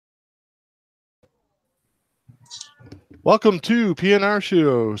Welcome to PNR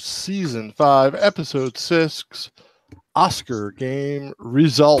Show, Season 5, Episode 6, Oscar Game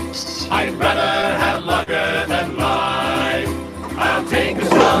Results. I'd rather have lager than life. I'll take a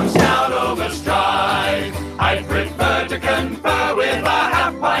strong stout over strife. I'd prefer to confer with a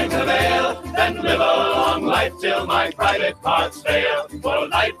half pint of ale than live a long life till my private parts fail. For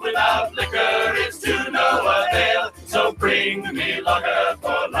life without liquor is to no avail, so bring me lager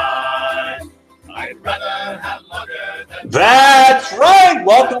for life. I'd rather have lager than... That's right!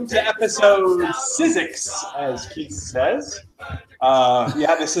 Welcome to episode 6, as Keith says.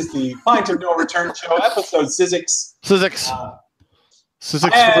 This is the Pint of No Return Show, episode 6. Sizzix for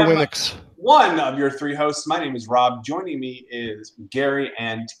the Winnix. One of your three hosts. My name is Rob. Joining me is Gary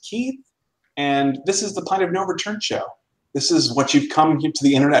and Keith. And this is the Pint of No Return Show. This is what you've come here to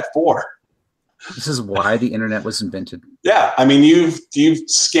the internet for. This is why the internet was invented. Yeah, I mean, you've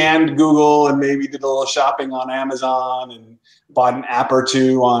scanned Google and maybe did a little shopping on Amazon and bought an app or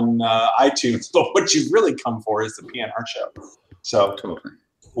two on iTunes. But what you've really come for is the PNR Show. So Totally.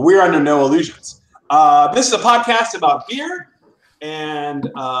 We're under no illusions. This is a podcast about beer and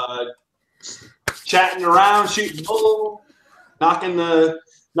chatting around, shooting bull, knocking the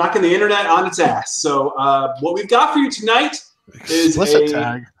internet on its ass. So what we've got for you tonight is Explicit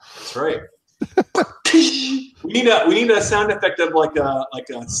tag. That's right. we need a sound effect of like a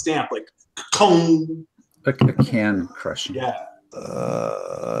stamp, like "kong." A can crushing. Yeah.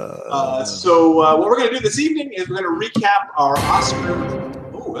 So what we're gonna do this evening is we're gonna recap our Oscar.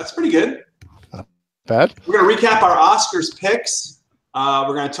 Oh, that's pretty good. Bad? We're gonna recap our Oscars picks.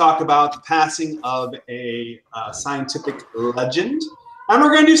 We're gonna talk about the passing of a scientific legend, and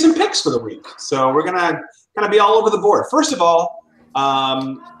we're gonna do some picks for the week. So we're gonna kind of be all over the board. First of all,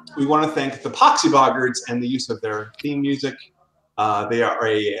 we want to thank the Poxy Boggards and the use of their theme music. They are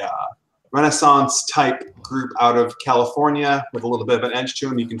a Renaissance type group out of California with a little bit of an edge to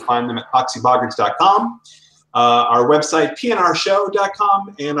them. You can find them at poxyboggards.com. Our website,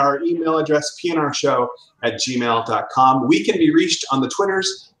 pnrshow.com, and our email address, pnrshow@gmail.com. We can be reached on the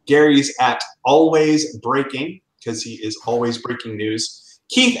Twitters. Gary's at Always Breaking, because he is always breaking news.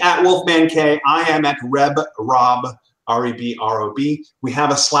 Keith at Wolfman K. I am at RebRob. REBROB. We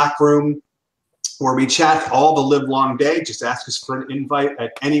have a Slack room where we chat all the live long day. Just ask us for an invite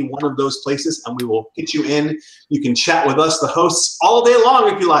at any one of those places and we will get you in. You can chat with us, the hosts, all day long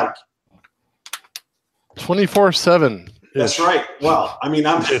if you like. 24/7. That's right. Well, I mean,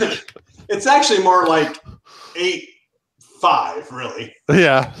 it's actually more like 8-5, really.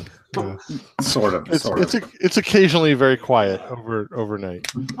 Yeah. Sort of. It's occasionally very quiet overnight.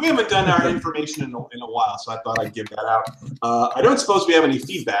 We haven't done our information in a while, so I thought I'd give that out. I don't suppose we have any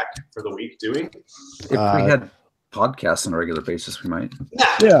feedback for the week, do we? If we had podcasts on a regular basis, we might.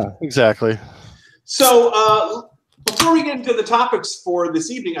 Yeah, exactly. So before we get into the topics for this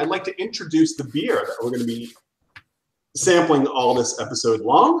evening, I'd like to introduce the beer that we're going to be sampling all this episode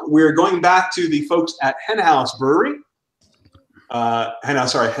long. We're going back to the folks at Henhouse Brewery.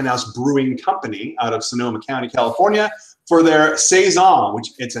 Henhouse Brewing Company out of Sonoma County, California, for their Saison,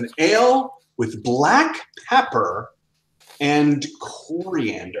 which it's an ale with black pepper and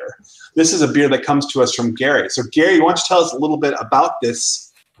coriander. This is a beer that comes to us from Gary. So Gary, why don't you tell us a little bit about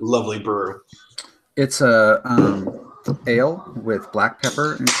this lovely brew? It's a ale with black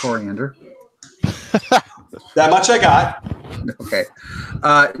pepper and coriander. That much I got. Okay.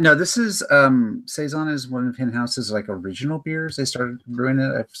 No, this is Saison is one of Henhouse's like original beers. They started brewing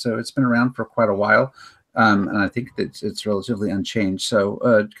it, so it's been around for quite a while, and I think that it's relatively unchanged. So,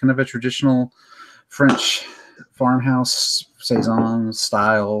 kind of a traditional French farmhouse Saison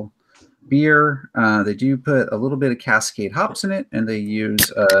style beer. They do put a little bit of Cascade hops in it, and they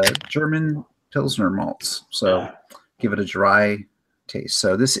use German Pilsner malts. So, give it a dry taste.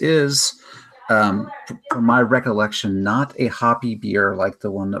 So this is. From my recollection, not a hoppy beer like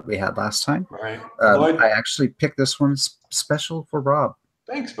the one that we had last time. Right. I actually picked this one special for Rob.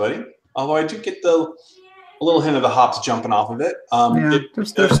 Thanks, buddy. Although I do get a little hint of the hops jumping off of it.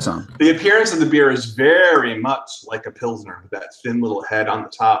 There's some. The appearance of the beer is very much like a Pilsner with that thin little head on the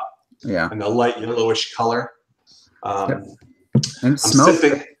top. Yeah. And the light yellowish color. And it smells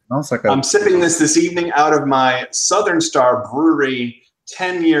like I'm sipping this evening out of my Southern Star Brewery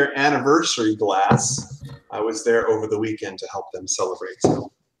 10-year anniversary glass. I was there over the weekend to help them celebrate.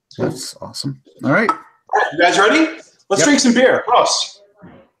 So that's awesome. All right. You guys ready? Let's drink some beer. Prost.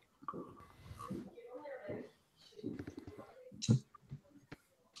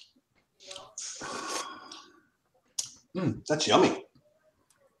 That's yummy.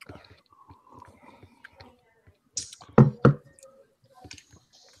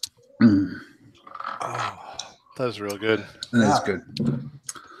 That is real good. That is good.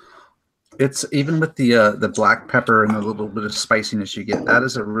 It's even with the black pepper and the little bit of spiciness you get. That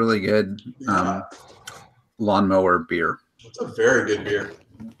is a really good lawnmower beer. It's a very good beer.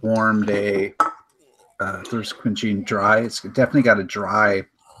 Warm day, thirst quenching, dry. It's definitely got a dry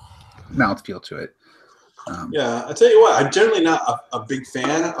mouthfeel to it. I tell you what, I'm generally not a big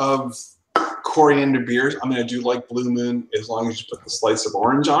fan of coriander beers. I mean, I do like Blue Moon as long as you put the slice of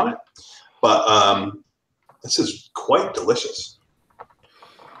orange on it. But this is quite delicious.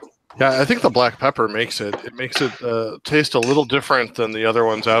 Yeah, I think the black pepper makes it taste a little different than the other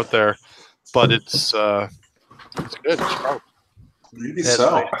ones out there, but it's good. It's sharp. Maybe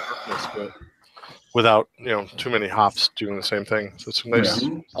so. But without too many hops doing the same thing. So it's a nice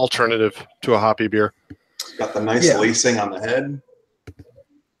alternative to a hoppy beer. Got the nice lacing on the head.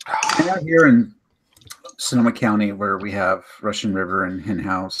 And out here in Sonoma County, where we have Russian River and Hen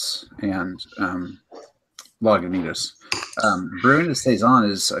House and Lagunitas, brewing the Saison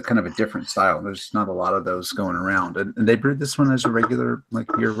is kind of a different style. There's not a lot of those going around, and they brewed this one as a regular, like,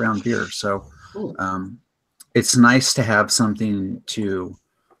 year-round beer. So it's nice to have something to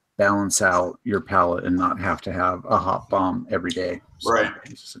balance out your palate and not have to have a hop bomb every day. So right.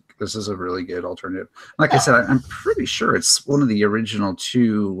 This is a really good alternative. Like I said, I'm pretty sure it's one of the original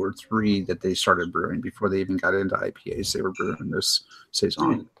 2 or 3 that they started brewing before they even got into IPAs. They were brewing this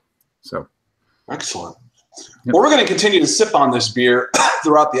Saison. So excellent. Yep. Well, we're going to continue to sip on this beer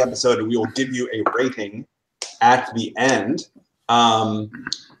throughout the episode, and we will give you a rating at the end. But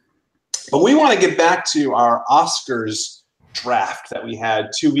we want to get back to our Oscars draft that we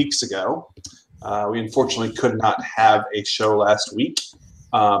had 2 weeks ago. We unfortunately could not have a show last week.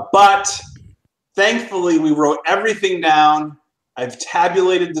 But thankfully, we wrote everything down. I've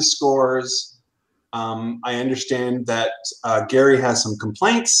tabulated the scores. I understand that Gary has some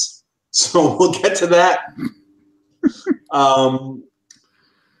complaints. So we'll get to that. And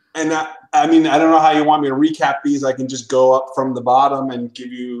I mean, I don't know how you want me to recap these. I can just go up from the bottom and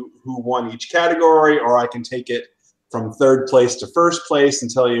give you who won each category, or I can take it from third place to first place and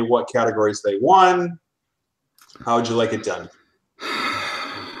tell you what categories they won. How would you like it done?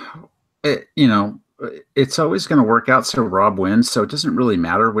 It's always going to work out so Rob wins, so it doesn't really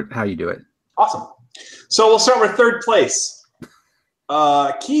matter how you do it. Awesome. So we'll start with third place.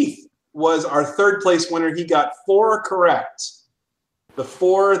 Keith was our third place winner. He got 4 correct. The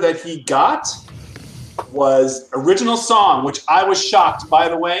 4 that he got was original song, which I was shocked, by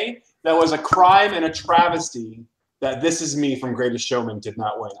the way. That was a crime and a travesty that This Is Me from Greatest Showman did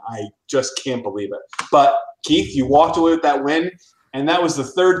not win. I just can't believe it. But Keith, you walked away with that win, and that was the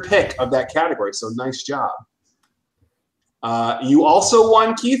 3rd pick of that category, so nice job. You also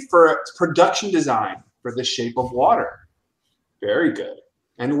won, Keith, for production design for The Shape of Water. Very good.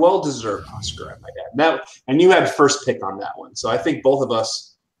 And well-deserved Oscar, I might add. And you had first pick on that one. So I think both of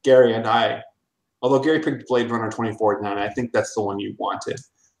us, Gary and I, although Gary picked Blade Runner 2049, I think that's the one you wanted.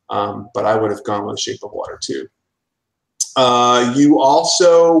 But I would have gone with Shape of Water, too. You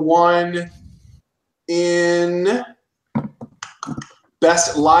also won in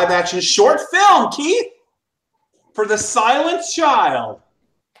Best Live-Action Short Film, Keith, for The Silent Child.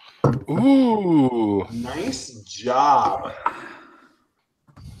 Ooh. Nice job.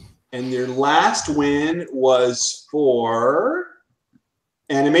 And your last win was for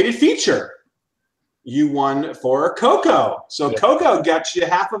animated feature. You won for Coco. So Coco got you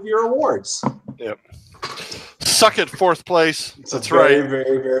half of your awards. Yep. Suck it, 4th place. That's very, right.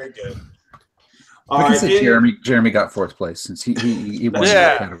 Very, very good. I can say Jeremy got 4th place since he won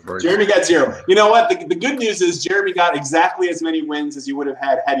that category. Jeremy got 0. You know what? The good news is Jeremy got exactly as many wins as you would have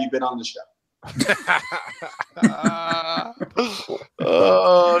had you been on the show.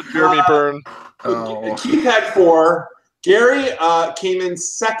 Jeremy Byrne. Keith had 4. Gary came in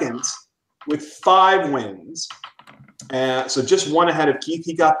second with 5 wins. So just one ahead of Keith.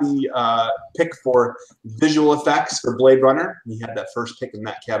 He got the pick for visual effects for Blade Runner. He had that first pick in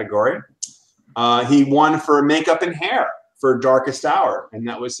that category. He won for makeup and hair for Darkest Hour, and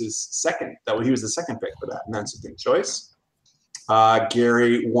that was his second. He was the second pick for that, and that's a good choice.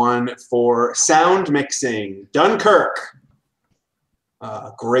 Gary won for sound mixing, Dunkirk.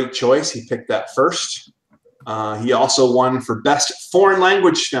 Great choice. He picked that first. He also won for best foreign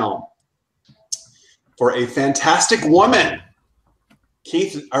language film for A Fantastic Woman.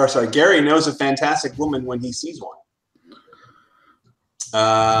 Gary knows a fantastic woman when he sees one.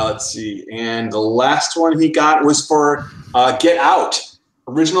 Let's see. And the last one he got was for Get Out,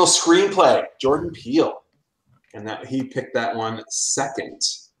 original screenplay, Jordan Peele. And he picked that one second.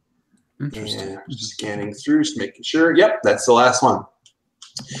 Interesting. And just scanning through, just making sure. Yep, that's the last one.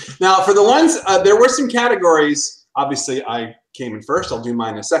 Now, for the ones, there were some categories. Obviously, I came in first. I'll do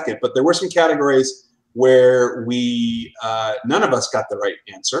mine in a second. But there were some categories where we none of us got the right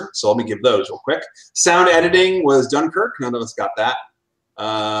answer. So let me give those real quick. Sound editing was Dunkirk. None of us got that.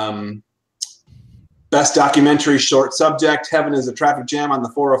 Best documentary short subject, Heaven is a Traffic Jam on the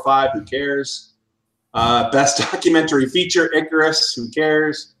 405. Who cares? Best documentary feature, Icarus. Who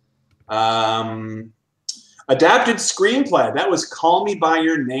cares? Adapted screenplay, that was Call Me By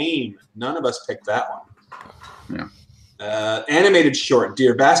Your Name. None of us picked that one. Yeah. Animated short,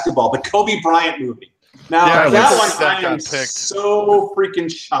 Dear Basketball, the Kobe Bryant movie. Now, Yeah, that that one I got am picked. so freaking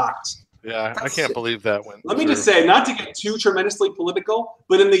shocked. Yeah, I can't believe that went. Let me just say, not to get too tremendously political,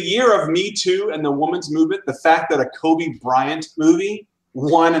 but in the year of Me Too and the women's movement, the fact that a Kobe Bryant movie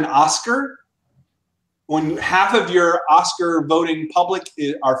won an Oscar, when half of your Oscar voting public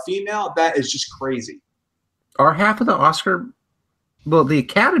are female, that is just crazy. Are half of the Oscar? Well, the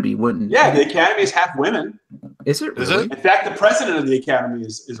Academy wouldn't. Yeah, the Academy is half women. Is it? Is Really? it? In fact, the president of the Academy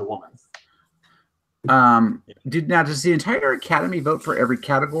is a woman. Does the entire Academy vote for every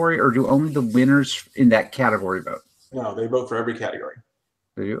category, or do only the winners in that category vote? No, they vote for every category.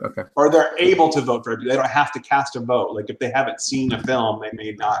 Do you? Okay. Or they're able to vote for every. They don't have to cast a vote. Like if they haven't seen a film, they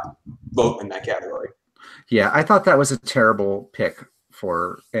may not vote in that category. Yeah, I thought that was a terrible pick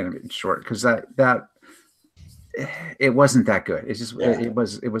for animated short because that it wasn't that good. It's just it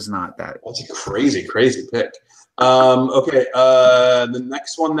was not that. That's a crazy pick. Okay, the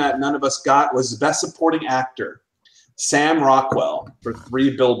next one that none of us got was Best Supporting Actor, Sam Rockwell for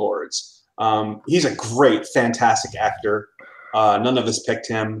 3 Billboards. He's a great, fantastic actor. None of us picked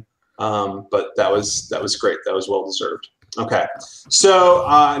him, but that was great. That was well deserved. Okay, so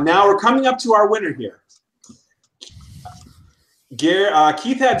now we're coming up to our winner here.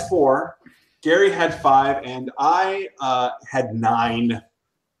 Keith had 4, Gary had 5, and I had 9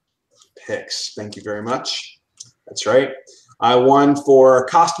 picks. Thank you very much. That's right. I won for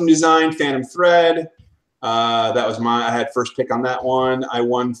costume design, Phantom Thread. That was I had first pick on that one. I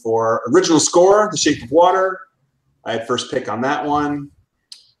won for original score, The Shape of Water. I had first pick on that one.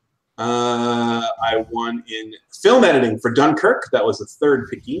 I won in film editing for Dunkirk. That was the 3rd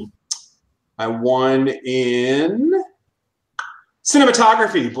picky. I won in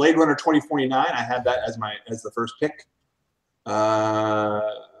cinematography, Blade Runner 2049. I had that as the first pick.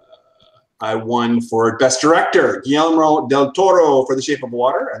 I won for Best Director, Guillermo del Toro for The Shape of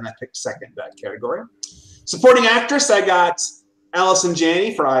Water, and I picked second that category. Supporting Actress, I got Allison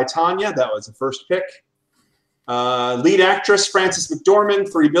Janney for I, Tonya. That was the first pick. Lead Actress, Frances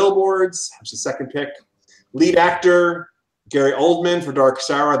McDormand, 3 Billboards. That was the second pick. Lead Actor, Gary Oldman for Dark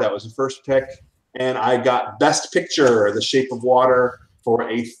Sarah. That was the first pick. And I got Best Picture, The Shape of Water, for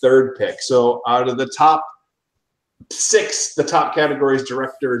a 3rd pick. So out of the top 6, the top categories,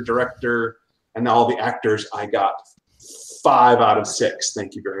 director, and all the actors, I got 5 out of 6.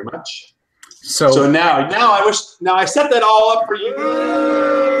 Thank you very much. So now I set that all up for you.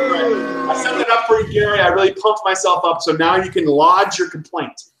 Right. I set that up for you, Gary. I really pumped myself up. So now you can lodge your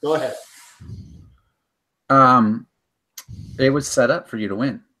complaint. Go ahead. It was set up for you to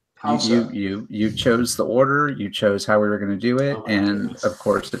win. How so? You chose the order, you chose how we were going to do it, and goodness. of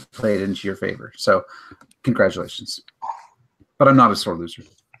course it played into your favor. So congratulations. But I'm not a sore loser.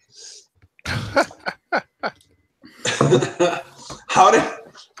 How did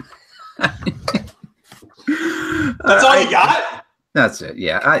That's all you got? That's it.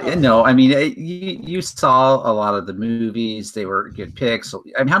 Yeah. I mean, you saw a lot of the movies. They were good picks.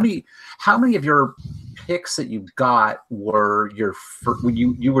 I mean, how many of your picks that you got were you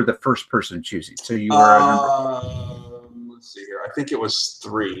were the first person choosing? So you were. Let's see here. I think it was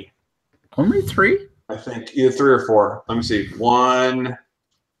 3. Only 3? I think either 3 or 4. Let me see. 1,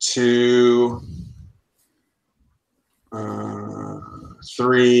 2,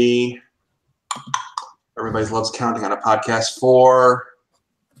 3. Everybody loves counting on a podcast. 4,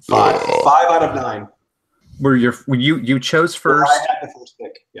 5. 5 out of 9. Were you chose first? Well, I had the first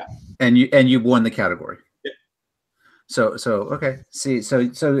pick. Yeah. And you won the category. Yep. So okay. See, so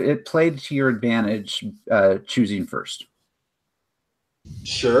it played to your advantage choosing first.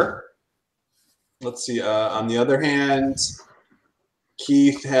 Sure. Let's see. On the other hand,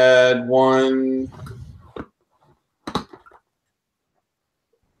 Keith had 1,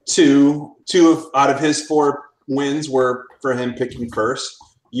 2 out of his 4 wins were for him picking first.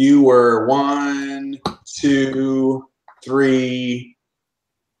 You were 1, 2, 3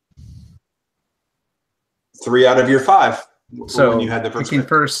 out of your 5. So when you had the first picking pick.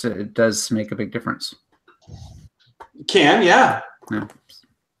 first, it does make a big difference. Can, yeah. Yeah.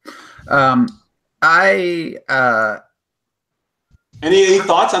 I Any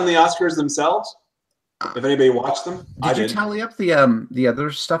thoughts on the Oscars themselves? If anybody watched them, Did you tally up the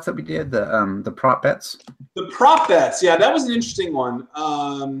other stuff that we did, the prop bets? The prop bets, yeah, that was an interesting one.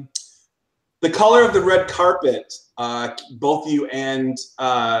 The color of the red carpet, both you and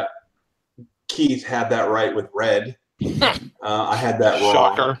Keith had that right with red. I had that wrong.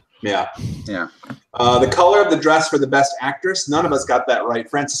 Shocker. Yeah. Yeah. The color of the dress for the best actress, none of us got that right.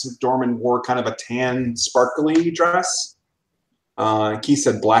 Frances McDormand wore kind of a tan, sparkly dress. Keith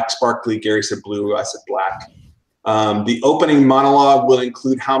said black sparkly. Gary said blue. I said black. The opening monologue will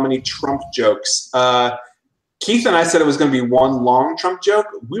include how many Trump jokes? Keith and I said it was going to be one long Trump joke.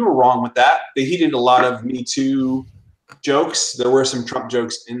 We were wrong with that. He did a lot of Me Too jokes. There were some Trump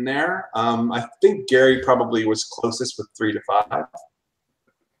jokes in there. I think Gary probably was closest with 3 to 5.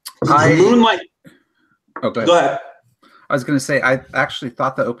 Moonlight. Oh, go ahead. I was going to say, I actually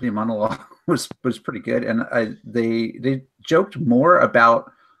thought the opening monologue was pretty good, and they joked more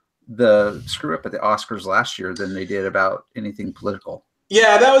about the screw up at the Oscars last year than they did about anything political.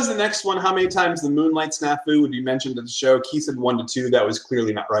 Yeah, that was the next one. How many times the Moonlight snafu would be mentioned at the show? Keith said 1 to 2. That was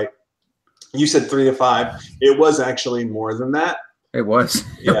clearly not right. You said 3 to 5. It was actually more than that. It was.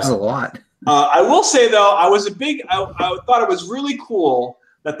 It was a lot. I will say though, I thought it was really cool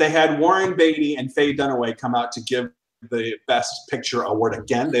that they had Warren Beatty and Faye Dunaway come out to give the Best Picture award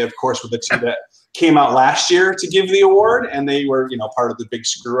again. They, of course, were the two that came out last year to give the award, and they were, part of the big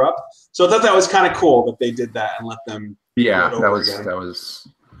screw up. So I thought that was kind of cool that they did that and let them. Yeah, that was.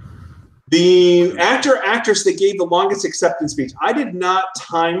 The actress that gave the longest acceptance speech. I did not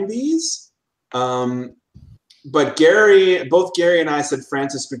time these, but both Gary and I said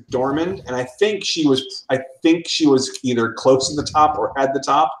Frances McDormand, and I think she was either close to the top or had the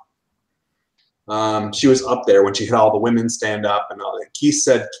top. She was up there when she had all the women stand up and all that. Keith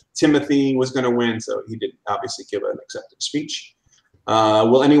said Timothy was going to win, so he didn't obviously give an acceptance speech.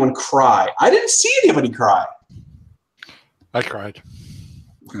 Will anyone cry? I didn't see anybody cry. I cried.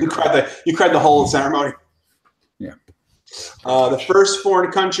 You cried the whole ceremony. Yeah. The first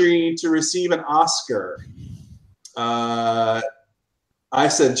foreign country to receive an Oscar. I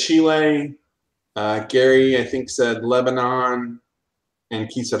said Chile. Gary, I think, said Lebanon. And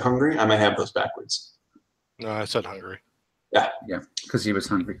Keith said Hungary. I might have those backwards. No, I said Hungary. Yeah. Yeah, because he was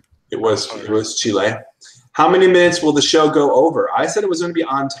hungry. It was Chile. How many minutes will the show go over? I said it was going to be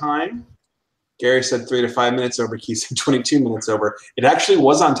on time. Gary said 3 to 5 minutes over. Keith said 22 minutes over. It actually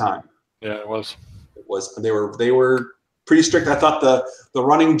was on time. Yeah, it was. It was. They were pretty strict. I thought the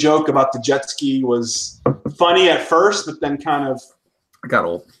running joke about the jet ski was funny at first, but then kind of got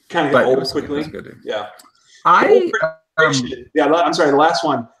old. Got old quickly. Good. Yeah. I'm sorry. The last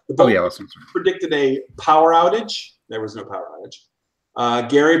one. The boat last one. predicted a power outage. There was no power outage.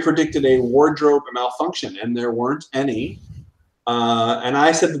 Gary predicted a wardrobe malfunction, and there weren't any. And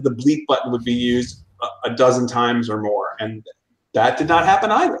I said that the bleep button would be used a dozen times or more, and that did not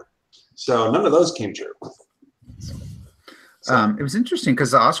happen either. So none of those came true. It was interesting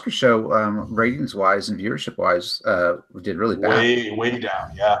because the Oscar show, ratings-wise and viewership-wise, did really bad. Way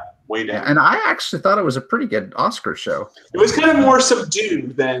down, yeah. Way down. And I actually thought it was a pretty good Oscar show. It was kind of more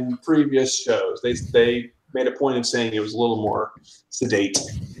subdued than previous shows. They made a point of saying it was a little more sedate.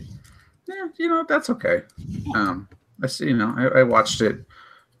 Yeah, that's okay. I see. I watched it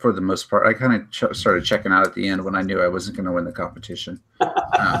for the most part. I kind of started checking out at the end when I knew I wasn't going to win the competition.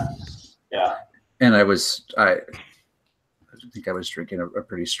 Yeah. And I think I was drinking a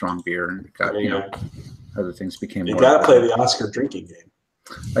pretty strong beer, and got other things became. You got to play the Oscar drinking game.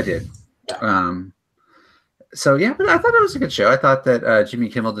 I did. Yeah. So yeah, but I thought it was a good show. I thought that Jimmy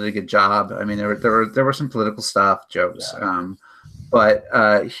Kimmel did a good job. I mean, there were some political stuff, jokes, but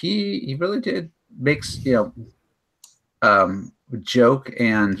he really did joke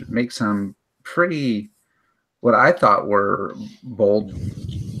and make some pretty, what I thought were bold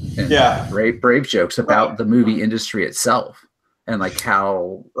and brave jokes about the movie industry itself. And like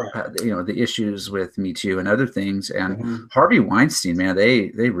how the issues with Me Too and other things, and Harvey Weinstein, man,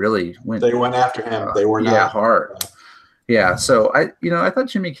 they really went. They went after him. They were not hard. Yeah. So I thought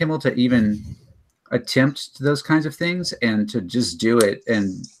Jimmy Kimmel to even attempt those kinds of things and to just do it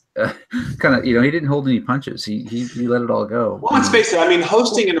and kind of he didn't hold any punches. He let it all go. Well, let's face it. I mean,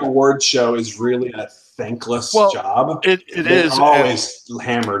 hosting an award show is really a thankless job. It is always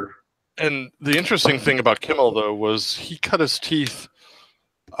hammered. And the interesting thing about Kimmel, though, was he cut his teeth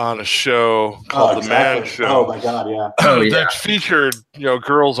on a show called The Man Show. Oh my God, yeah. That featured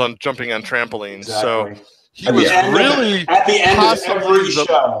girls jumping on trampolines. Exactly. So he was really at the end of every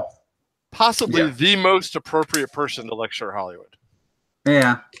show, possibly the most appropriate person to lecture Hollywood.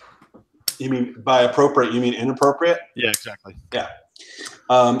 Yeah. You mean by appropriate? You mean inappropriate? Yeah, exactly. Yeah.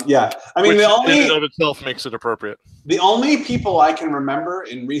 Yeah, I mean, which the in and only of itself makes it appropriate. people I can remember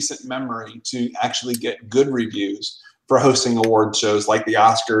in recent memory to actually get good reviews for hosting award shows like the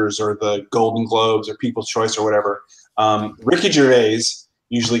Oscars or the Golden Globes or People's Choice or whatever, Ricky Gervais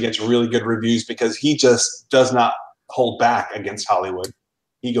usually gets really good reviews because he just does not hold back against Hollywood.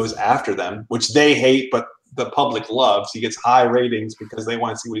 He goes after them, which they hate, but the public loves. He gets high ratings because they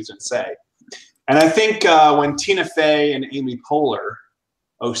want to see what he's going to say. And I think when Tina Fey and Amy Poehler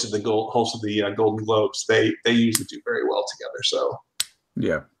hosted the Golden Globes, they usually do very well together. So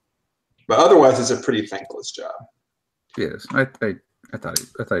Yeah. but otherwise, it's a pretty thankless job. Yes. I thought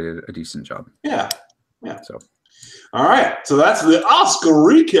he did a decent job. Yeah. So All right. So that's the Oscar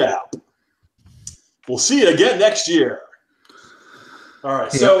recap. We'll see you again next year. All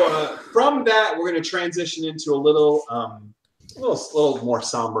right. So from that, we're going to transition into a little more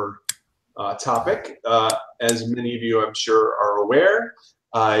somber topic. As many of you, I'm sure, are aware,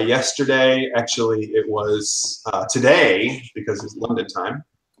 yesterday, actually, it was today because it's London time.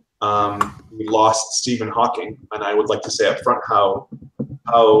 We lost Stephen Hawking, and I would like to say up front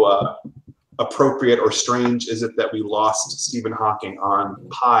how appropriate or strange is it that we lost Stephen Hawking on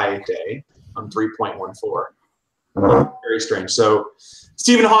Pi Day on 3.14. Very strange. So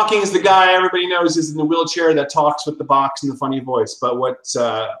Stephen Hawking is the guy everybody knows is in the wheelchair that talks with the box and the funny voice. But what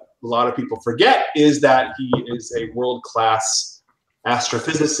a lot of people forget is that he is a world-class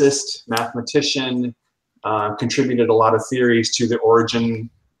astrophysicist, mathematician, contributed a lot of theories to the origin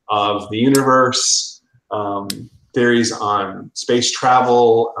of the universe, theories on space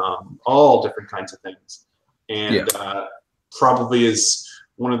travel, all different kinds of things. And probably is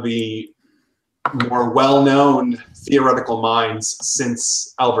one of the more well-known theoretical minds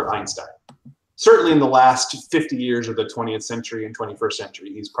since Albert Einstein. Certainly in the last 50 years of the 20th century and 21st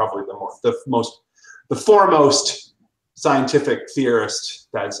century, he's probably the foremost scientific theorist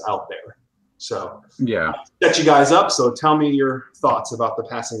that's out there. So yeah, set you guys up. So tell me your thoughts about the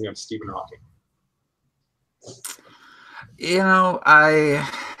passing of Stephen Hawking. You know,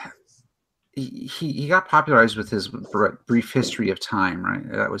 he got popularized with his Brief History of Time,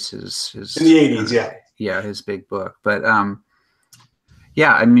 right? That was his in the 80s, yeah, his big book. But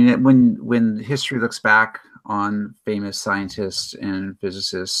yeah, I mean, when history looks back on famous scientists and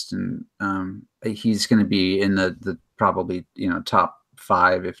physicists, and he's going to be in the probably top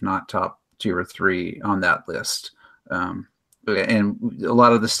 5, if not top 2 or 3 on that list. And a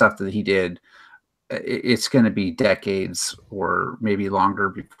lot of the stuff that he did, it's going to be decades or maybe longer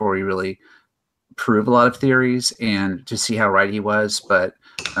before we really prove a lot of theories and to see how right he was. But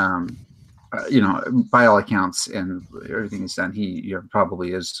by all accounts and everything he's done, he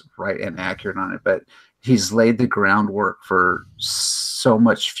probably is right and accurate on it. But he's laid the groundwork for so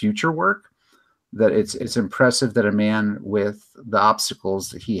much future work that it's impressive that a man with the obstacles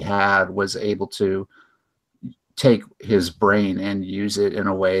that he had was able to take his brain and use it in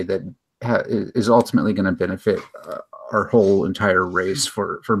a way that is ultimately going to benefit our whole entire race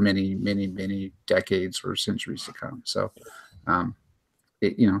for many, many, many decades or centuries to come. So,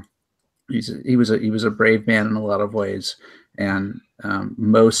 he was a brave man in a lot of ways, and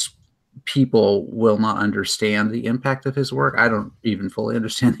most people will not understand the impact of his work. I don't even fully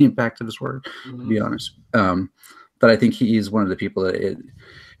understand the impact of his work, to be honest. But I think he is one of the people that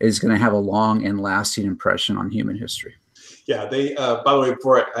is going to have a long and lasting impression on human history. Yeah, they. By the way,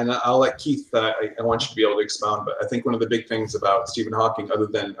 before and I'll let Keith. I want you to be able to expound, but I think one of the big things about Stephen Hawking, other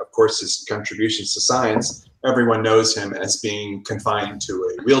than of course his contributions to science, everyone knows him as being confined to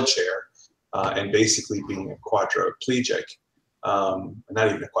a wheelchair and basically being a quadriplegic. Not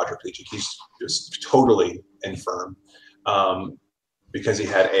even a quadriplegic. He's just totally infirm because he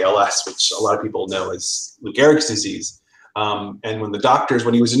had ALS, which a lot of people know as Lou Gehrig's disease. And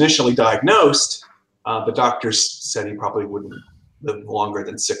when he was initially diagnosed, the doctors said he probably wouldn't live longer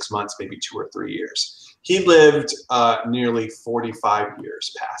than 6 months, maybe 2 or 3 years. He lived nearly 45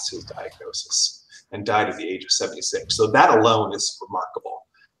 years past his diagnosis and died at the age of 76. So that alone is remarkable.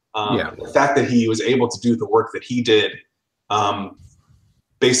 The fact that he was able to do the work that he did,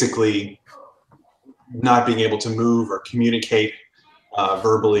 basically not being able to move or communicate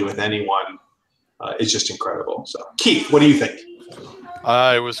verbally with anyone, is just incredible. So, Keith, what do you think?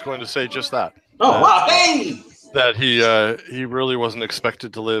 I was going to say just that. Oh, wow. Hey! That he really wasn't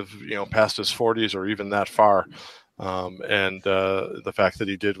expected to live, past his 40s or even that far. And the fact that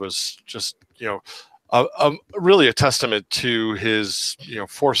he did was just, really a testament to his,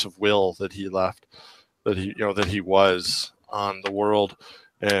 force of will that he left, that he was on the world,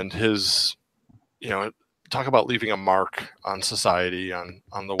 and his, talk about leaving a mark on society,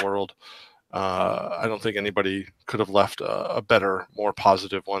 on the world. I don't think anybody could have left a better, more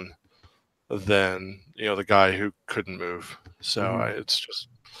positive one than the guy who couldn't move. So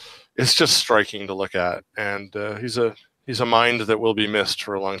it's just striking to look at, and he's a mind that will be missed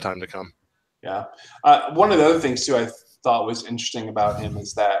for a long time to come. Yeah. One of the other things too I thought was interesting about him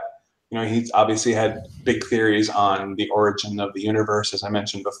is that he's obviously had big theories on the origin of the universe. As I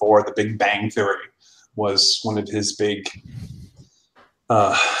mentioned before, the Big Bang Theory was one of his big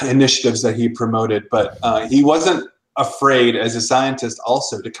initiatives that he promoted, but he wasn't afraid as a scientist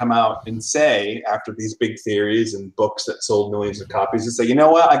also to come out and say, after these big theories and books that sold millions of copies, to say, you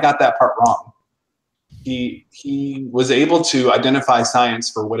know what, I got that part wrong. He was able to identify science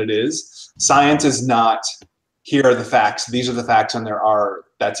for what it is. Science is not, here are the facts, these are the facts, and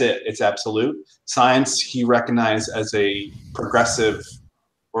that's it, it's absolute. Science he recognized as a progressive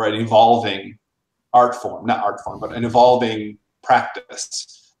or an evolving art form, not art form, but an evolving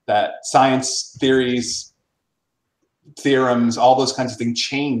practice, that science theories, theorems, all those kinds of things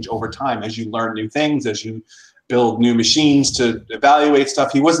change over time as you learn new things, as you build new machines to evaluate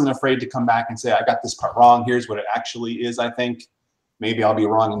stuff. He wasn't afraid to come back and say, I got this part wrong, here's what it actually is, I think. Maybe I'll be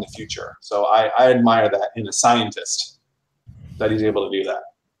wrong in the future. So I admire that in a scientist, that he's able to do that.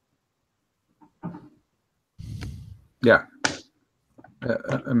 Yeah.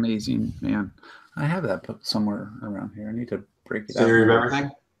 Amazing, man. I have that book somewhere around here. I need to break it out. Theory of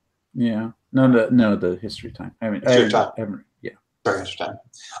Everything? Yeah. No, the History of Time. History of Time. Yeah. Sorry, History of Time.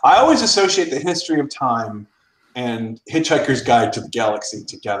 I always associate the History of Time and Hitchhiker's Guide to the Galaxy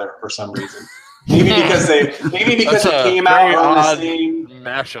together for some reason. Maybe because it came out on the same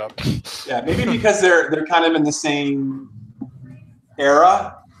mashup. Yeah, maybe because they're kind of in the same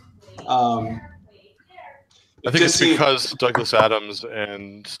era. I think it's because Douglas Adams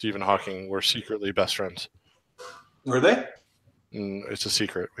and Stephen Hawking were secretly best friends. Were they? It's a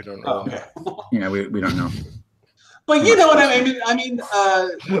secret. We don't know. Oh, okay. Yeah, we don't know. But you know what I mean?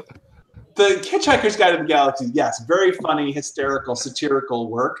 The Hitchhiker's Guide to the Galaxy, yes, very funny, hysterical, satirical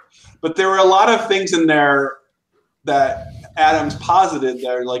work. But there were a lot of things in there that Adams posited that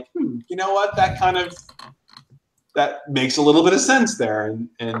are like, you know what? That makes a little bit of sense there.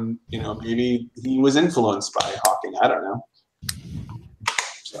 And maybe he was influenced by Hawking. I don't know.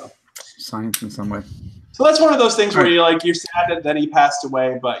 So science in some way. So that's one of those things where you're sad that he passed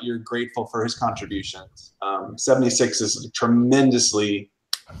away, but you're grateful for his contributions. 76 is a tremendously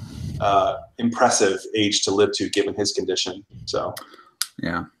impressive age to live to, given his condition. So,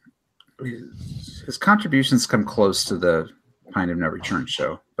 yeah, his contributions come close to the Pint of No Return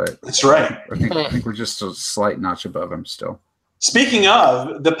show, but that's right. I think we're just a slight notch above him still. Speaking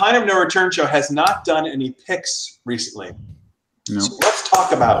of, the Pint of No Return show has not done any picks recently. No. So let's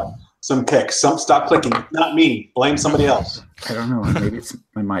talk about some picks. Stop clicking. Not me. Blame somebody else. I don't know. Maybe it's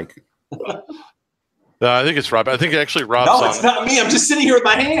my mic. I think it's Rob. I think actually Rob's No, it's not me. I'm just sitting here with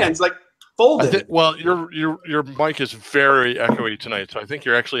my hands like folded. Well, your mic is very echoey tonight, so I think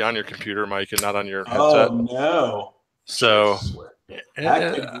you're actually on your computer mic and not on your headset. Oh no! So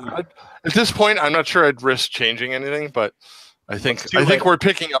at this point, I'm not sure I'd risk changing anything, but I think we're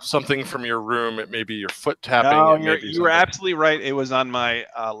picking up something from your room. It may be your foot tapping. No, you were absolutely right. It was on my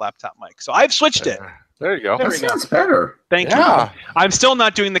laptop mic, so I've switched it. There you go. That sounds better. Thank you. I'm still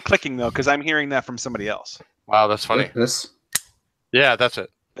not doing the clicking though, because I'm hearing that from somebody else. Wow, that's funny. This? Yeah, that's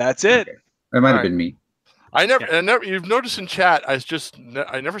it. That's it. It might have been me. I never. You've noticed in chat, I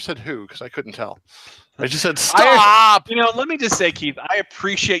never said who because I couldn't tell. I just said stop. Let me just say, Keith, I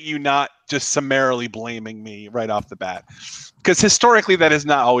appreciate you not just summarily blaming me right off the bat, because historically that has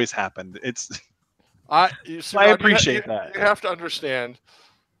not always happened. I appreciate that. You have to understand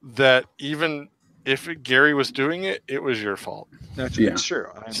that even if Gary was doing it, it was your fault. It's true.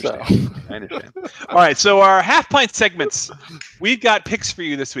 I understand. All right, so our half pint segments, we've got picks for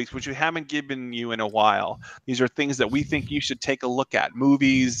you this week, which we haven't given you in a while. These are things that we think you should take a look at: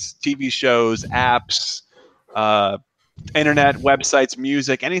 movies, TV shows, apps, internet, websites,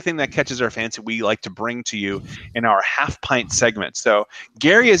 music, anything that catches our fancy. We like to bring to you in our half pint segment. So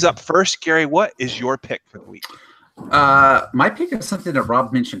Gary is up first. Gary, what is your pick for the week? My pick is something that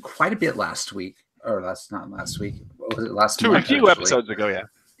Rob mentioned quite a bit last week. Or not last week. What was it? Last month? A few episodes ago, yeah.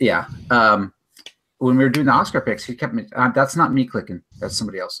 Yeah. When we were doing the Oscar picks, he kept me. That's not me clicking. That's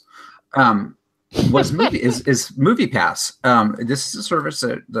somebody else. Was movie is Movie Pass. This is a service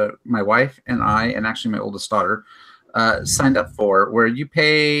that my wife and I, and actually my oldest daughter, signed up for, where you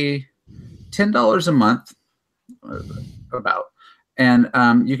pay $10 a month,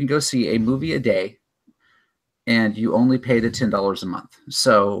 and you can go see a movie a day, and you only pay the $10 a month.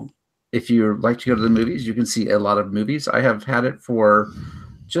 So if you like to go to the movies, you can see a lot of movies. I have had it for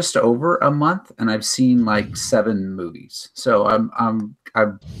just over a month, and I've seen like 7 movies. So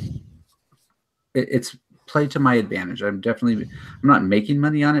it's played to my advantage. I'm not making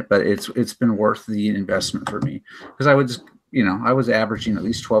money on it, but it's been worth the investment for me, because I was averaging at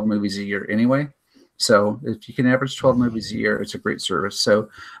least 12 movies a year anyway. So if you can average 12 movies a year, it's a great service. So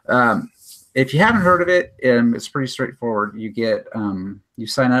if you haven't heard of it, it's pretty straightforward. You get you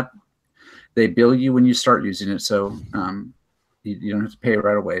sign up, they bill you when you start using it. So you don't have to pay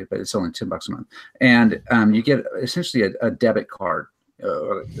right away, but it's only $10 a month, and you get essentially a debit card.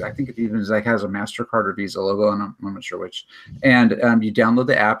 I think it even has a MasterCard or Visa logo on it. I'm not sure which. And you download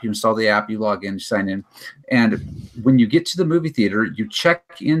the app, you install the app, you log in, you sign in. And when you get to the movie theater, you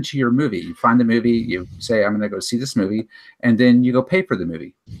check into your movie. You find the movie, you say, I'm going to go see this movie, and then you go pay for the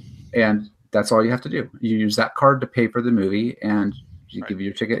movie. And that's all you have to do. You use that card to pay for the movie, and you give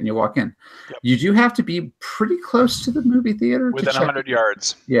your ticket and you walk in. Yep. You do have to be pretty close to the movie theater. Within 100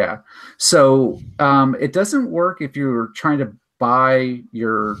 yards. Yeah. So it doesn't work if you're trying to buy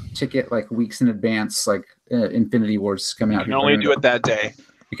your ticket like weeks in advance, like Infinity Wars is coming out. You can only do it that day.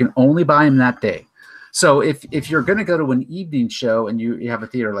 You can only buy them that day. So if you're going to go to an evening show and you have a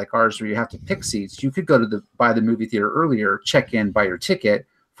theater like ours where you have to pick seats, you could go to buy the movie theater earlier, check in, buy your ticket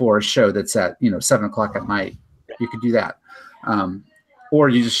for a show that's at 7:00 at night. You could do that. Or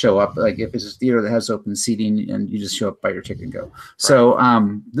you just show up, like if it's a theater that has open seating, and you just show up, buy your ticket, and go. Right.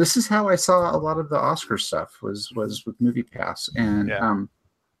 So this is how I saw a lot of the Oscar stuff was with MoviePass, and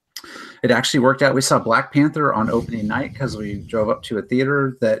it actually worked out. We saw Black Panther on opening night because we drove up to a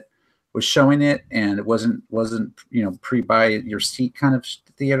theater that was showing it, and it wasn't pre-buy your seat kind of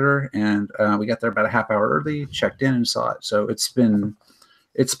theater, and we got there about a half hour early, checked in, and saw it. So it's been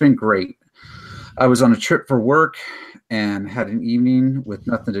great. I was on a trip for work and had an evening with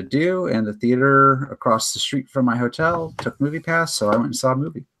nothing to do, and the theater across the street from my hotel took MoviePass, so I went and saw a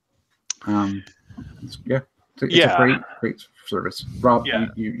movie. It's a great service. Rob,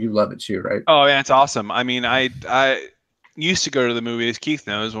 you love it too, right? Oh, yeah, it's awesome. I mean, I used to go to the movies. Keith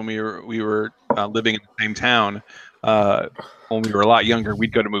knows when we were living in the same town. When we were a lot younger,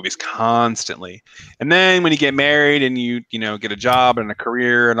 we'd go to movies constantly. And then when you get married and you get a job and a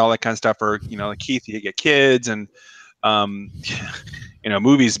career and all that kind of stuff, or like Keith, you get kids, and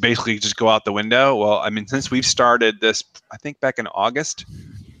movies basically just go out the window. Well, I mean, since we've started this, I think back in August,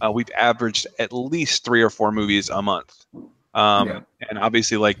 we've averaged at least 3 or 4 movies a month. And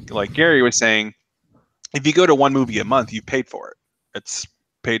obviously, like Gary was saying, if you go to one movie a month, you've paid for it. It's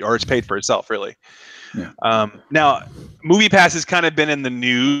paid for itself, really. Yeah. Now, MoviePass has kind of been in the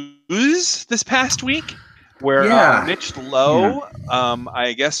news this past week, where Mitch Lowe,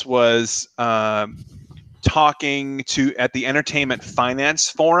 I guess, was talking at the Entertainment Finance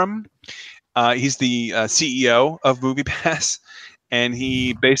Forum. He's the CEO of MoviePass, and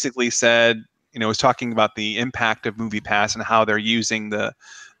he basically said, was talking about the impact of MoviePass and how they're using the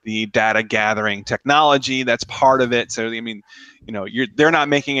data gathering technology that's part of it. So, I mean, they're not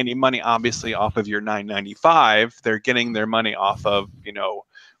making any money, obviously, off of your $9.95. They're getting their money off of,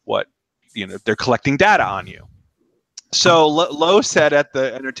 they're collecting data on you. So Lowe said at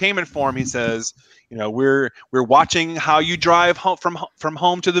the Entertainment Forum, he says, we're watching how you drive home from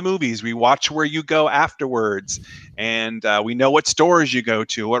home to the movies. We watch where you go afterwards, and we know what stores you go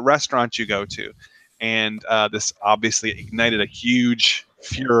to, what restaurants you go to, and this obviously ignited a huge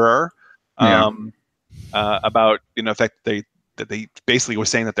furor about the fact that they basically was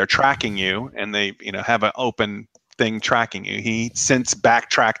saying that they're tracking you, and they have an open thing tracking you. He since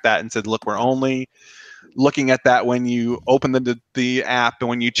backtracked that and said, look, we're only looking at that when you open the app, and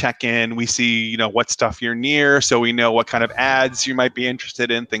when you check in, we see what stuff you're near, so we know what kind of ads you might be interested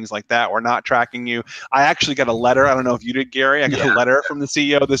in, things like that. We're not tracking you. I actually got a letter. I don't know if you did, Gary. I got a letter from the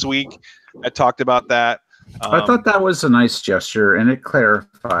CEO this week that talked about that. I thought that was a nice gesture, and it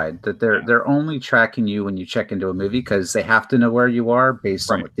clarified that they're only tracking you when you check into a movie, because they have to know where you are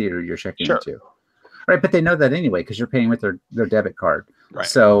based on what theater you're checking into. Right, but they know that anyway because you're paying with their debit card. Right.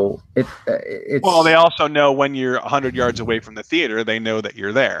 So it's well, they also know when you're 100 yards away from the theater, they know that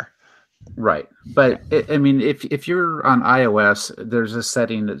you're there. Right, but if you're on iOS, there's a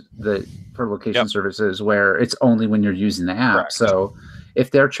setting that for location services where it's only when you're using the app. Correct. So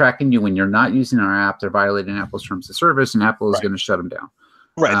if they're tracking you when you're not using our app, they're violating Apple's terms of service, and Apple is going to shut them down.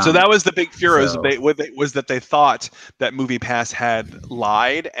 Right. So that was the big fear, was that they thought that MoviePass had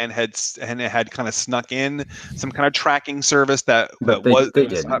lied and had kind of snuck in some kind of tracking service but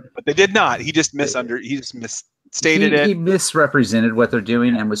they did not. He just misstated it. He misrepresented what they're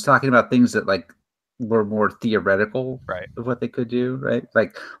doing and was talking about things that were more theoretical Right. of what they could do, right?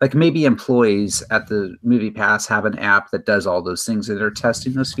 Like maybe employees at the Movie Pass have an app that does all those things and they're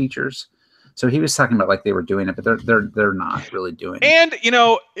testing those features. So he was talking about like they were doing it, but they're not really doing it. And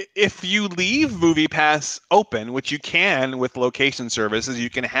if you leave Movie Pass open, which you can with location services, you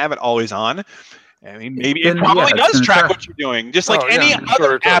can have it always on. I mean, maybe Then, it probably yeah, it's does gonna track track. what you're doing, just like Oh, any yeah, I'm other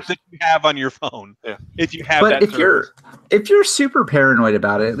sure it app does. that you have on your phone. Yeah. If you have But that if service. you're super paranoid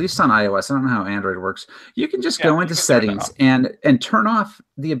about it, at least on iOS, I don't know how Android works. You can just go you into can turn that settings and turn off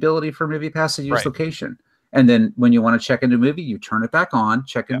the ability for Movie Pass to use Right. location. And then when you want to check into a movie, you turn it back on,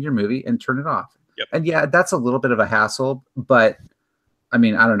 check into Yep. your movie, and turn it off. Yep. And yeah, that's a little bit of a hassle, but I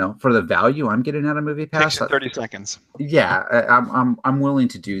mean, I don't know. For the value I'm getting out of Movie Pass, Takes you 30 seconds. yeah, I'm willing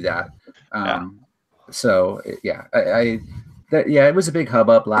to do that. So yeah, it was a big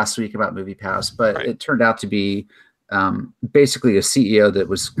hubbub last week about Movie Pass, but Right. it turned out to be basically a CEO that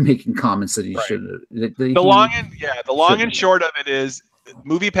was making comments that he Right. should. The long and short of it is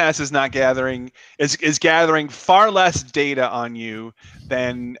Movie Pass is not gathering is gathering far less data on you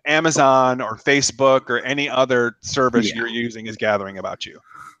than Amazon or Facebook or any other service Yeah. you're using is gathering about you,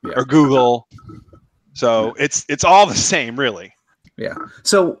 Yeah. or Google. So it's all the same, really. Yeah.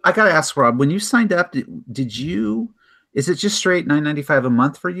 So I gotta ask Rob, when you signed up, did you? Is it just straight $9.95 a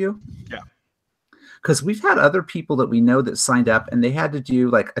month for you? Yeah. Because we've had other people that we know that signed up and they had to do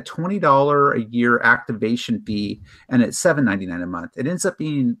like a $20 a year activation fee, and it's $7.99 a month.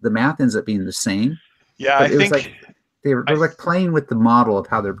 The math ends up being the same. Yeah, But I it was think. like they're like playing with the model of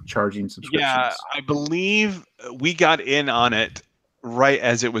how they're charging subscriptions. Yeah, I believe we got in on it right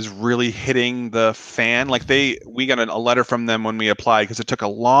as it was really hitting the fan. Like we got a letter from them when we applied because it took a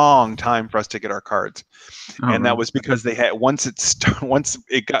long time for us to get our cards, and that was because they had once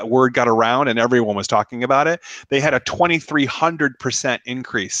word got around and everyone was talking about it. They had a 2,300%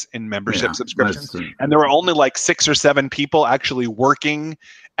 increase in membership subscriptions, and there were only like 6 or 7 people actually working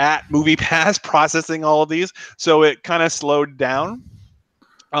at Movie Pass processing all of these, so it kind of slowed down.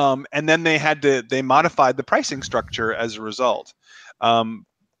 And then they modified the pricing structure as a result.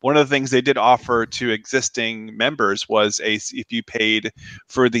 One of the things they did offer to existing members was if you paid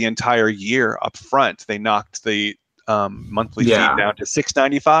for the entire year up front, they knocked the monthly fee down to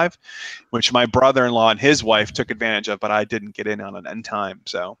 $6.95, which my brother-in-law and his wife took advantage of, but I didn't get in on it in time.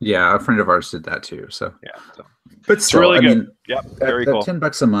 So yeah, a friend of ours did that too. So yeah, but still, really I good. mean, Yep, very cool.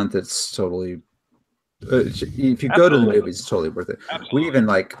 $10 a month, it's totally. If you go to the movies, it's totally worth it. Absolutely. We even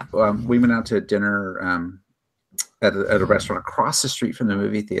we went out to dinner at a restaurant across the street from the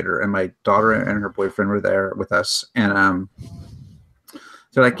movie theater, and my daughter and her boyfriend were there with us, and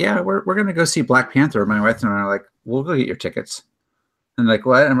they're like, "Yeah, we're gonna go see Black Panther." My wife and I are like, "We'll go get your tickets." And like,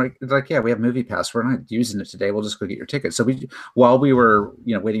 what? I'm like, "Yeah, we have Movie Pass. We're not using it today. We'll just go get your tickets." So while we were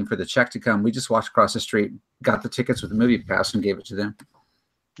waiting for the check to come, we just walked across the street, got the tickets with the Movie Pass, and gave it to them.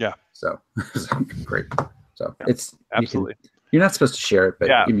 Yeah. So it was great. So Yeah, it's absolutely. You're not supposed to share it, but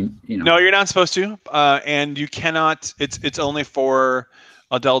Yeah. No, you're not supposed to, and you cannot. It's only for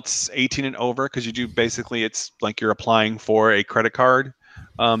adults 18 and over, because you do basically it's like you're applying for a credit card,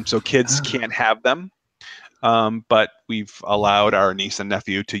 so kids can't have them. But we've allowed our niece and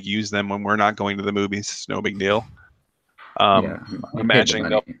nephew to use them when we're not going to the movies. It's no big deal. I'm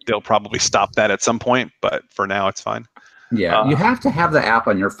imagining they'll probably stop that at some point, but for now it's fine. Yeah, you have to have the app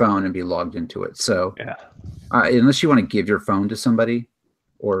on your phone and be logged into it. So yeah, unless you want to give your phone to somebody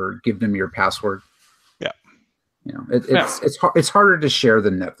or give them your password, it's harder to share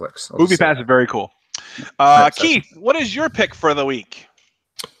than Netflix. Movie Pass is very cool. Keith, what is your pick for the week?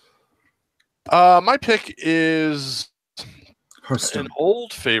 My pick is Hearthstone. an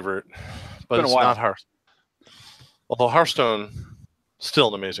old favorite, but it's not Hearthstone. Although Hearthstone, still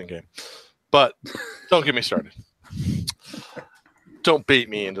an amazing game. But don't get me started. Don't bait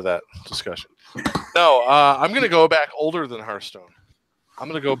me into that discussion. No, I'm going to go back older than Hearthstone. I'm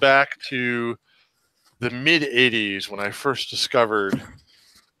going to go back to the mid-'80s when I first discovered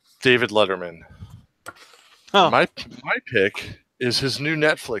David Letterman. Oh. My pick is his new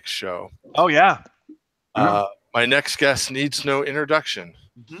Netflix show. Oh, yeah. My Next Guest Needs No Introduction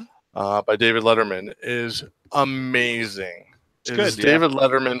by David Letterman is amazing. It's David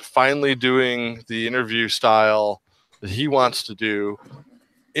Letterman finally doing the interview style that he wants to do,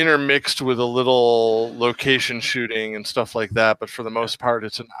 intermixed with a little location shooting and stuff like that. But for the most part,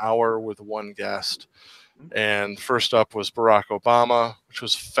 it's an hour with one guest. And first up was Barack Obama, which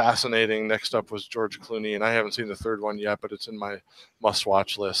was fascinating. Next up was George Clooney. And I haven't seen the third one yet, but it's in my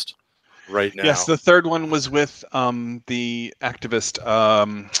must-watch list right now. Yes, the third one was with the activist.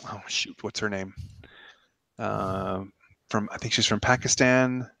 What's her name? I think she's from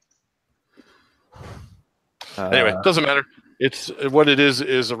Pakistan. Anyway, doesn't matter. It's what it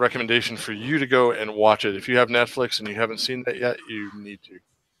is a recommendation for you to go and watch it. If you have Netflix and you haven't seen that yet, you need to.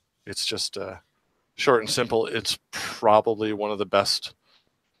 It's just short and simple. It's probably one of the best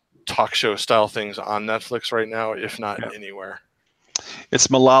talk show style things on Netflix right now, if not anywhere. It's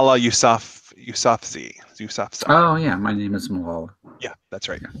Malala Yousafzai. Oh yeah, my name is Malala. Yeah, that's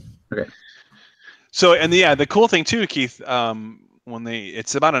right. Okay. So the cool thing too, Keith,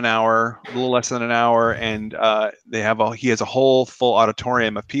 it's about an hour, a little less than an hour, and he has a whole full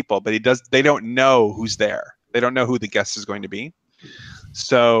auditorium of people, but they don't know who's there. They don't know who the guest is going to be.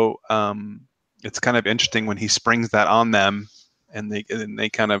 So it's kind of interesting when he springs that on them, and they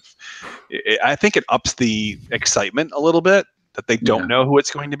kind of, I think it ups the excitement a little bit that they don't know who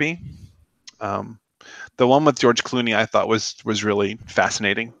it's going to be. The one with George Clooney I thought was really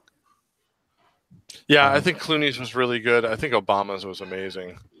fascinating. Yeah, I think Clooney's was really good. I think Obama's was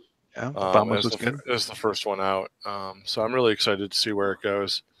amazing. Yeah, Obama's was good. It was the first one out. So I'm really excited to see where it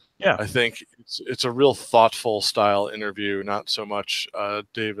goes. Yeah, I think it's a real thoughtful style interview, not so much a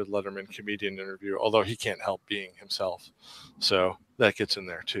David Letterman comedian interview, although he can't help being himself. So that gets in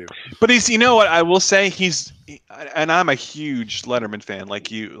there too. But you know what I will say, and I'm a huge Letterman fan, like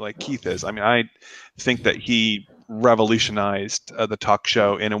Keith is. I mean, I think that he revolutionized the talk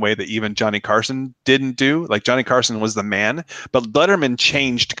show in a way that even Johnny Carson didn't do. Like Johnny Carson was the man, but Letterman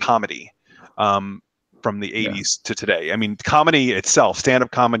changed comedy from the 80s to today. I mean, comedy itself, stand-up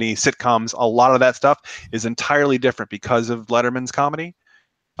comedy, sitcoms, a lot of that stuff is entirely different because of Letterman's comedy.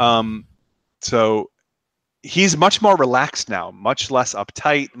 So he's much more relaxed now, much less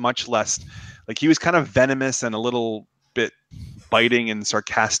uptight, much less like he was kind of venomous and a little bit biting and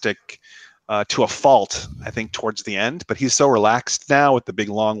sarcastic to a fault, I think, towards the end. But he's so relaxed now with the big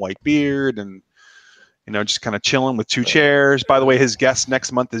long white beard and, just kind of chilling with two chairs. By the way, his guest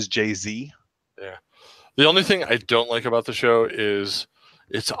next month is Jay-Z. Yeah. The only thing I don't like about the show is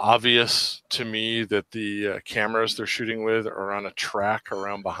it's obvious to me that the cameras they're shooting with are on a track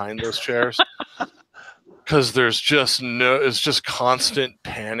around behind those chairs. Because there's it's just constant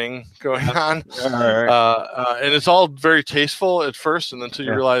panning going on. And it's all very tasteful at first, and until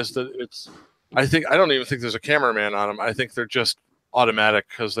you realize that I don't even think there's a cameraman on them. I think they're just automatic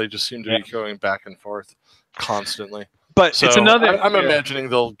because they just seem to be going back and forth constantly. But so it's another. I'm imagining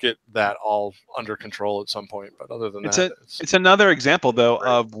they'll get that all under control at some point. But other than it's another example though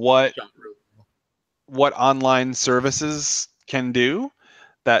of what online services can do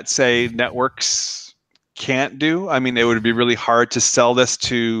that, say, networks can't do. I mean, it would be really hard to sell this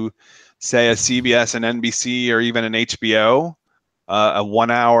to, say, a CBS and NBC or even an HBO, a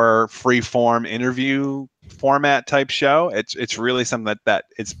 1 hour free form interview format type show. It's really something that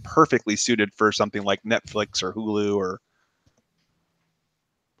is perfectly suited for something like Netflix or Hulu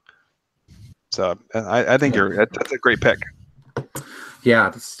so I think that's a great pick. Yeah,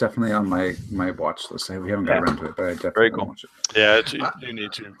 that's definitely on my watch list. We haven't got around to it, but I definitely want to watch it. Yeah, you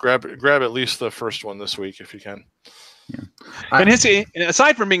need to grab at least the first one this week if you can. Yeah. And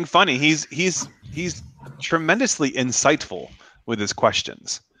aside from being funny, he's tremendously insightful with his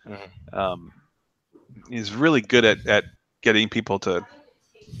questions. Mm-hmm. He's really good at getting people to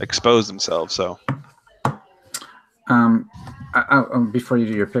expose themselves. So, before you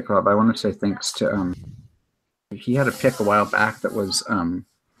do your pick, Rob, I want to say thanks to he had a pick a while back that was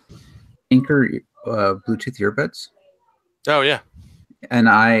Anchor Bluetooth earbuds. Oh yeah, and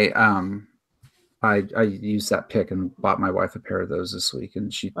I used that pick and bought my wife a pair of those this week,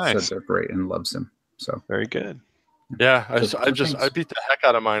 and she said they're great and loves them. So very good. Yeah, I beat the heck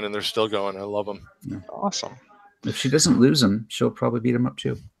out of mine, and they're still going. I love them. Yeah. Awesome. If she doesn't lose them, she'll probably beat them up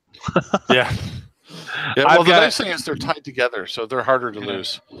too. Yeah. Yeah, well, the nice thing is they're tied together, so they're harder to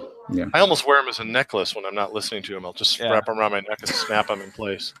lose. Yeah. I almost wear them as a necklace when I'm not listening to them. I'll just wrap them around my neck and snap them in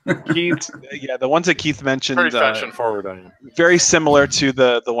place. Keith, the ones that Keith mentioned, very fashion forward. I am very similar to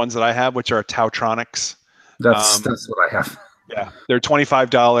the ones that I have, which are Tautronics. That's what I have. Yeah, they're $25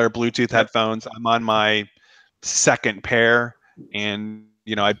 Bluetooth headphones. I'm on my second pair, and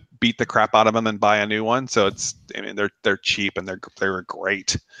I beat the crap out of them and buy a new one. So they're cheap and they're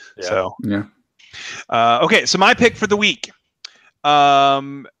great. Yeah. So yeah. Okay, so my pick for the week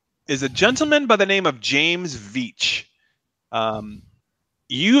is a gentleman by the name of James Veitch.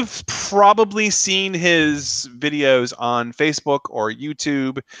 You've probably seen his videos on Facebook or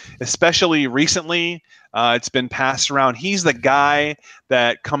YouTube, especially recently. It's been passed around. He's the guy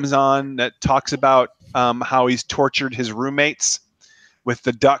that comes on that talks about how he's tortured his roommates with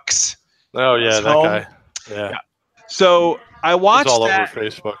the ducks. Oh yeah, that guy. Yeah. So I watched it's all that. over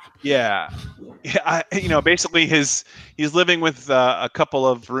Facebook. Yeah, basically he's living with a couple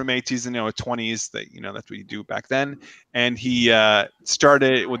of roommates. He's in 20s. That that's what you do back then. And he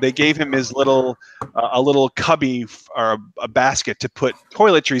they gave him his little a little cubby or a basket to put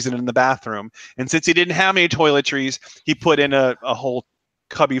toiletries in the bathroom. And since he didn't have any toiletries, he put in a whole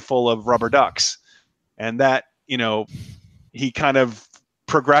cubby full of rubber ducks. And that he kind of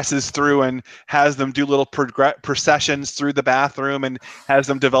progresses through and has them do little processions through the bathroom and has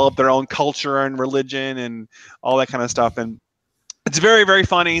them develop their own culture and religion and all that kind of stuff. And it's very, very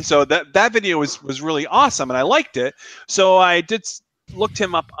funny. So that video was really awesome and I liked it. So I looked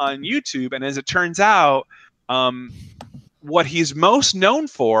him up on YouTube, and as it turns out, what he's most known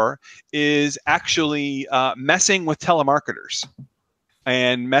for is actually messing with telemarketers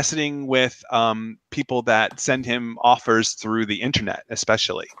and messaging with people that send him offers through the internet,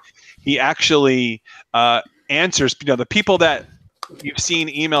 especially. He actually answers, the people that you've seen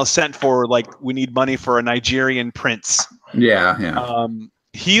emails sent for, like, we need money for a Nigerian prince. Yeah.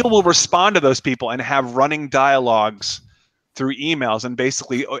 He will respond to those people and have running dialogues through emails and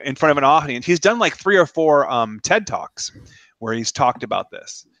basically in front of an audience. He's done like 3 or 4 TED Talks where he's talked about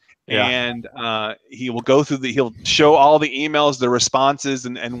this. Yeah. And he will go through he'll show all the emails, the responses,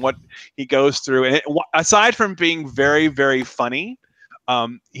 and what he goes through. And aside from being very, very funny,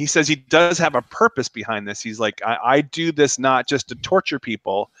 he says he does have a purpose behind this. He's like, I do this not just to torture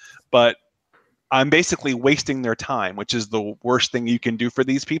people, but I'm basically wasting their time, which is the worst thing you can do for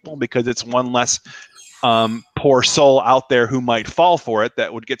these people, because it's one less poor soul out there who might fall for it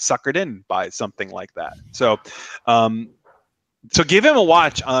that would get suckered in by something like that. So, so give him a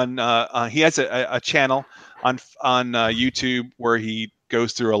watch on. He has a channel on YouTube where he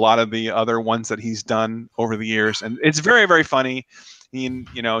goes through a lot of the other ones that he's done over the years, and it's very, very funny.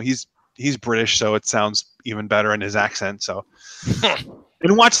 He's British, so it sounds even better in his accent. So,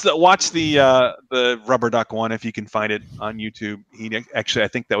 and watch the rubber duck one if you can find it on YouTube. He actually, I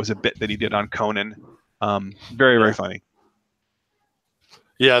think that was a bit that he did on Conan. Very, very funny.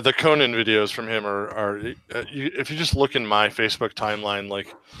 Yeah, the Conan videos from him are if you just look in my Facebook timeline,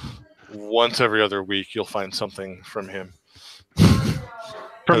 like once every other week, you'll find something from him.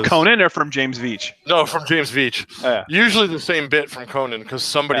 From Conan or from James Veitch? No, from James Veitch. Oh, yeah. Usually the same bit from Conan because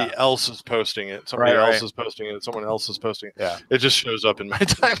somebody else is posting it. Somebody else is posting it. Someone else is posting it. Yeah. It just shows up in my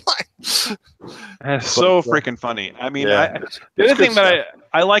timeline. It's so freaking funny. I mean, the other thing that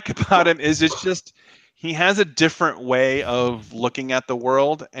I like about him is it's just he has a different way of looking at the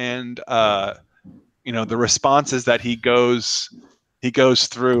world, and the responses that he goes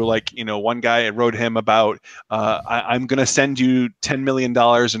through. Like, one guy wrote him about, I'm going to send you $10 million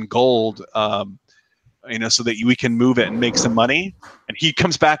in gold, so that we can move it and make some money. And he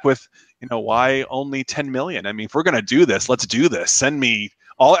comes back with, why only 10 million? I mean, if we're going to do this, let's do this. Send me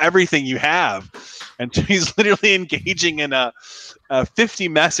everything you have. And he's literally engaging in a 50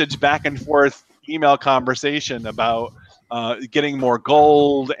 message back and forth email conversation about getting more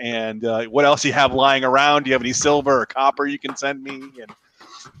gold and what else you have lying around. Do you have any silver or copper you can send me? And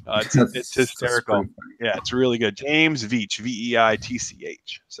it's hysterical. Yeah, it's really good. James Veitch,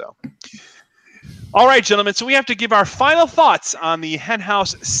 Veitch. So, all right, gentlemen. So we have to give our final thoughts on the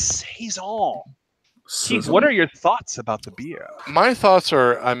Henhouse Saison. Keith, what are your thoughts about the beer? My thoughts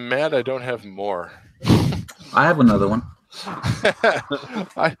are, I'm mad I don't have more. I have another one.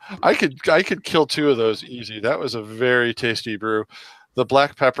 I could kill 2 of those easy. That was a very tasty brew. The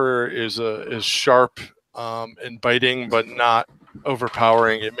black pepper is sharp and biting, but not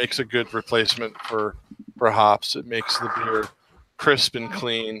overpowering. It makes a good replacement for hops. It makes the beer crisp and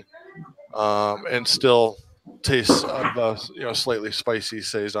clean, and still tastes of slightly spicy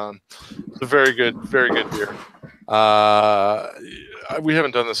saison. It's a very good beer. We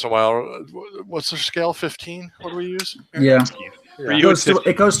haven't done this in a while. What's the scale? 15? What do we use? Yeah. It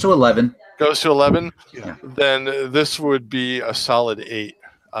goes to 11. Goes to 11? Yeah. Then this would be a solid 8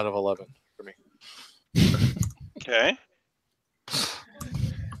 out of 11 for me. Okay.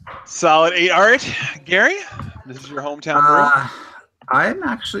 Solid 8. All right, Gary, this is your hometown brew. I'm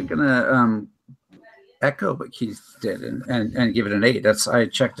actually going to echo what Keith did and give it an 8. I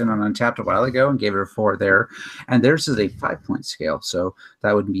checked in on Untapped a while ago and gave it a 4 there, and theirs is a 5-point scale, so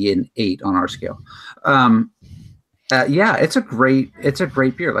that would be an 8 on our scale. It's a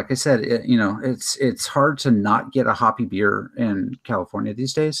great beer. Like I said, it's hard to not get a hoppy beer in California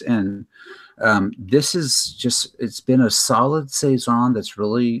these days, and this is it's been a solid saison that's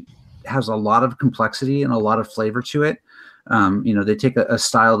really has a lot of complexity and a lot of flavor to it. They take a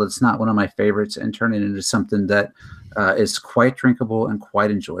style that's not one of my favorites and turn it into something that is quite drinkable and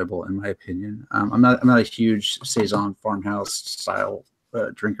quite enjoyable, in my opinion. I'm not a huge Saison farmhouse style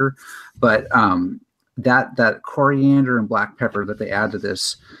drinker, but that coriander and black pepper that they add to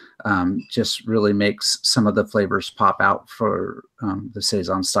this just really makes some of the flavors pop out for the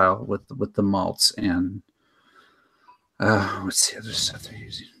Saison style with the malts and what's the other stuff they're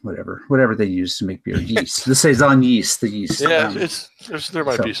using? Whatever they use to make beer. Yeast, the Saison yeast, the yeast. Yeah, there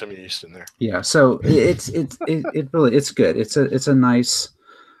might be some yeast in there. Yeah, so it really it's good. It's a nice,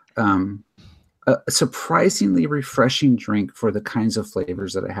 a surprisingly refreshing drink for the kinds of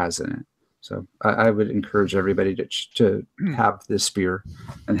flavors that it has in it. So I would encourage everybody to have this beer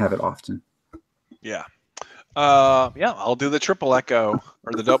and have it often. Yeah. I'll do the triple echo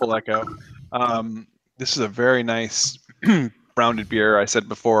or the double echo. This is a very nice rounded beer. I said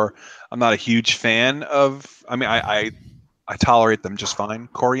before, I'm not a huge fan of, I tolerate them just fine,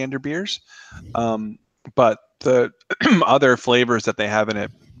 coriander beers. But the other flavors that they have in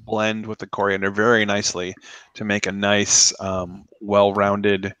it blend with the coriander very nicely to make a nice,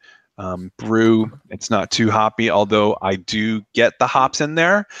 well-rounded brew. It's not too hoppy, although I do get the hops in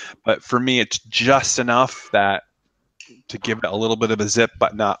there. But for me, it's just enough that to give it a little bit of a zip,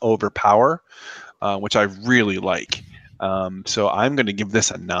 but not overpower, which I really like. So I'm going to give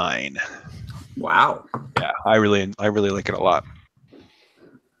this a 9. Wow. Yeah, I really like it a lot.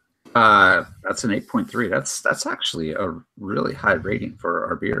 That's an 8.3. That's actually a really high rating for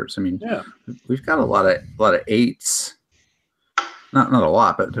our beers. I mean, yeah, we've got a lot of 8s. Not a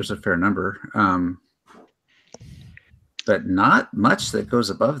lot, but there's a fair number. But not much that goes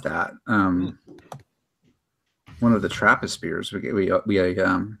above that. One of the Trappist beers, we rounded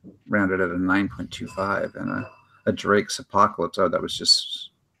at a 9.25, and a Drake's Apocalypse. Oh, that was just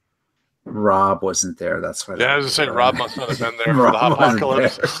Rob wasn't there. That's why. Yeah, I was just saying Rob must not have been there for the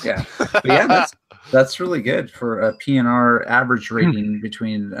Apocalypse. Yeah, but yeah, that's really good for a PNR average rating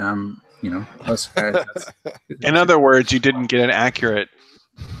between us guys. In other words, you didn't get an accurate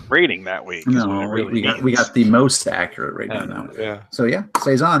rating that week. No, we got the most accurate rating that week. Yeah. So yeah,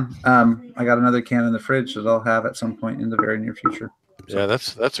 Saison. I got another can in the fridge that I'll have at some point in the very near future. So, yeah,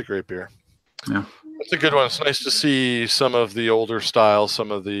 that's a great beer. Yeah, it's a good one. It's nice to see some of the older styles, some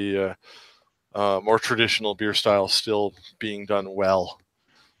of the more traditional beer styles still being done well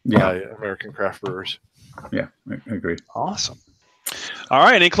by American craft brewers. Yeah, I agree. Awesome. All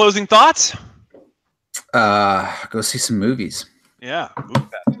right. Any closing thoughts? Go see some movies. Yeah.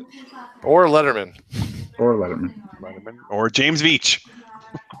 Or Letterman. Or James Veach.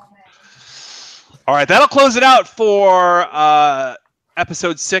 All right. That'll close it out for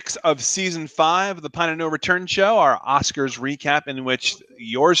episode 6 of season 5 of the Pint of No Return show, our Oscars recap, in which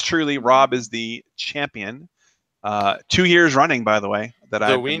yours truly, Rob, is the champion. 2 years running, by the way, that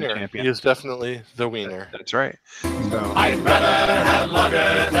I've been the champion. He is definitely the wiener. That's right. So. I'd rather have lager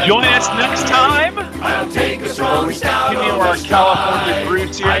than join us next time. I'll take a strong stout Continue our California brew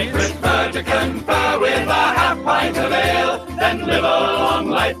I series. prefer to confer with a half pint of ale than live a long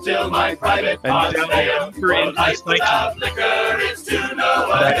life till my private parts fail. For Life without liquor is to no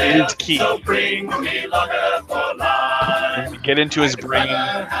That avail. is key. So bring me lager for life. Get into his brain.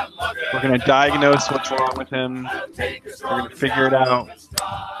 We're going to diagnose what's wrong with him. We're going to figure it out.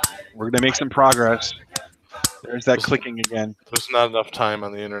 We're going to make some progress. There's that clicking again. There's not enough time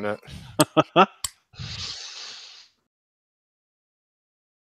on the internet.